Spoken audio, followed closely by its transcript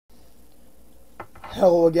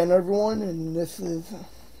Hello again, everyone, and this is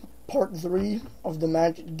part 3 of the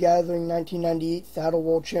Magic the Gathering 1998 Saddle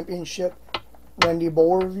World Championship Randy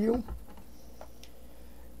Buehler review.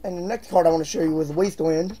 And the next card I want to show you is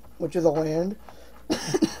Wasteland, which is a land.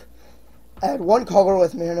 Add 1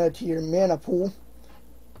 colorless mana to your mana pool.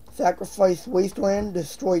 Sacrifice Wasteland,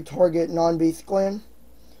 destroy target non-basic land.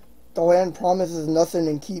 The land promises nothing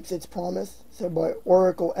and keeps its promise. Said by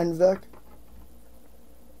Oracle Envec.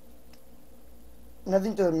 And I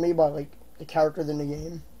think they're made by, like, the characters in the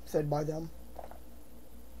game, said by them.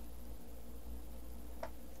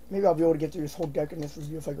 Maybe I'll be able to get through this whole deck in this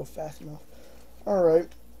review if I go fast enough. Alright,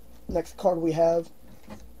 next card we have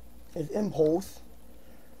is Impulse,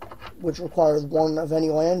 which requires 1 of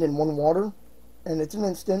any land and 1 water, and it's an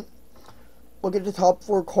instant. Look at the top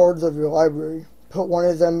 4 cards of your library. Put 1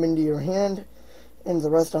 of them into your hand, and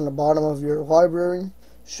the rest on the bottom of your library.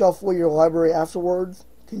 Shuffle your library afterwards.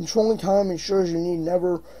 Controlling time ensures you need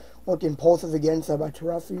never look impulsive again, said by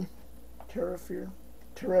Terrafier.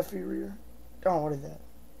 Oh, what is that?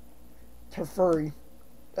 Terfuri.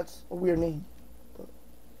 That's a weird name. But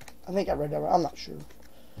I think I read that right. I'm not sure.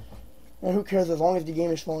 And who cares as long as the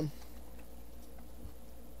game is fun.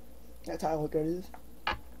 That's how I look at it.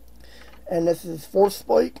 And this is Force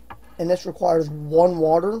Spike. And this requires 1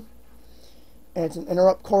 water. And it's an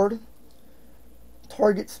interrupt card.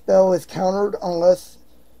 Target spell is countered unless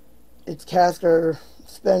its caster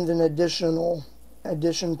spends an addition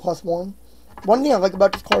 +1. One thing I like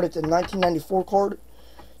about this card, it's a 1994 card,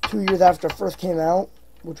 2 years after it first came out,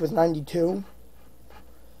 which was 92.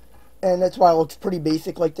 And that's why it looks pretty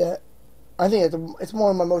basic like that. I think it's one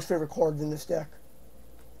of my most favorite cards in this deck.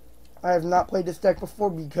 I have not played this deck before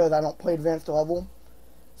because I don't play advanced level.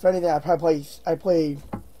 If anything, I play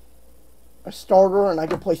a starter, and I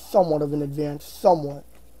could play somewhat of an advanced. Somewhat.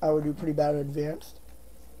 I would do pretty bad at advanced.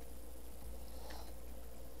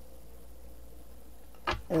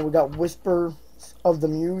 And we got Whisper of the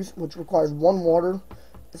Muse, which requires 1 water.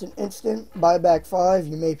 It's an instant. Buy back 5.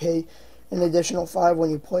 You may pay an additional 5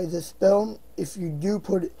 when you play this spell. If you do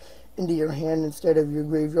put it into your hand instead of your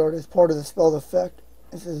graveyard as part of the spell's effect,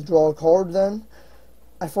 it says draw a card then.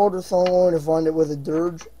 I followed this along to find it with a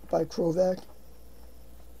Dirge by Krovac.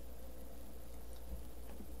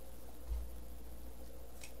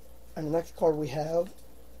 And the next card we have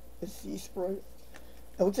is Sea Sprite.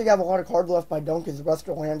 It looks like I have a lot of cards left by Dunk because the rest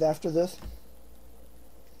are land after this.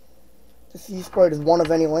 The Sea Sprite is 1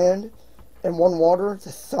 of any land and 1 water. It's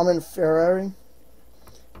a Summon Ferrari.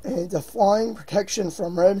 And it's a flying protection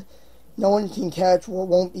from red. No one can catch what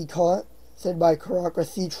won't be caught, said by Karaka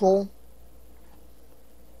Sea Troll.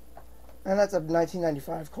 And that's a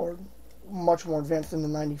 1995 card. Much more advanced than the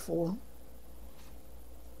 94.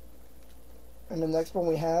 And the next one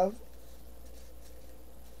we have,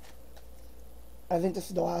 I think this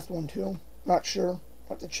is the last one too. Not sure. I'll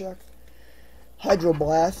have to check.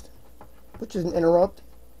 Hydroblast, which is an interrupt.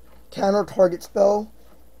 Counter target spell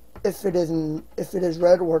if it is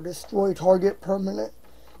red, or destroy target permanent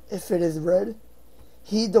if it is red.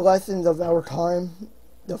 Heed the lessons of our time.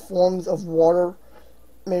 The forms of water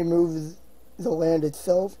may move the land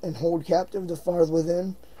itself and hold captive the fires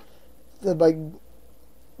within. Said by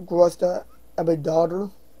Grusta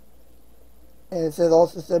Abadaughter. And it says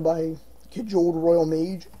also said by Cajoled Royal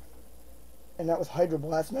Mage. And that was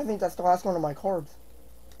Hydroblast. And I think that's the last one of my cards.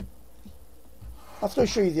 I'll still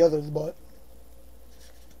show you the others, but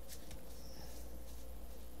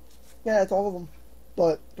yeah, that's all of them.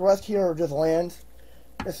 But the rest here are just lands.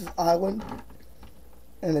 This is Island.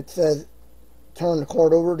 And it says turn the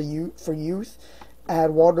card over to you for use.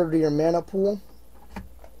 Add water to your mana pool.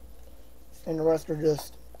 And the rest are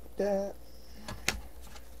just that.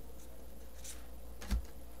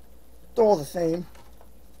 They're all the same.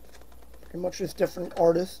 Pretty much just different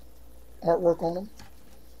artists, artwork on them.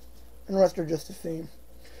 And the rest are just the same.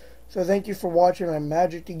 So thank you for watching my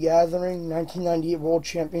Magic the Gathering 1998 World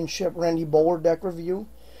Championship Randy Buehler deck review.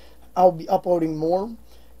 I'll be uploading more.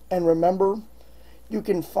 And remember, you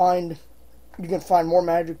can find more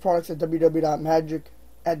Magic products at www.magic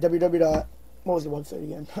at www. What was the website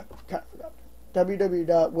again? Kind of forgot.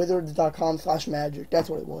 www.wizards.com/magic. That's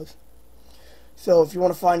what it was. So if you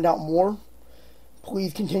want to find out more,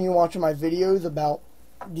 please continue watching my videos about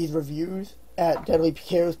these reviews at Deadly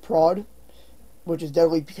Picaro's Prod, which is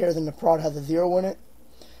Deadly Picaro's and the Prod has a 0 in it.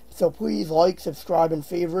 So please like, subscribe, and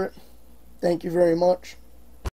favorite. Thank you very much.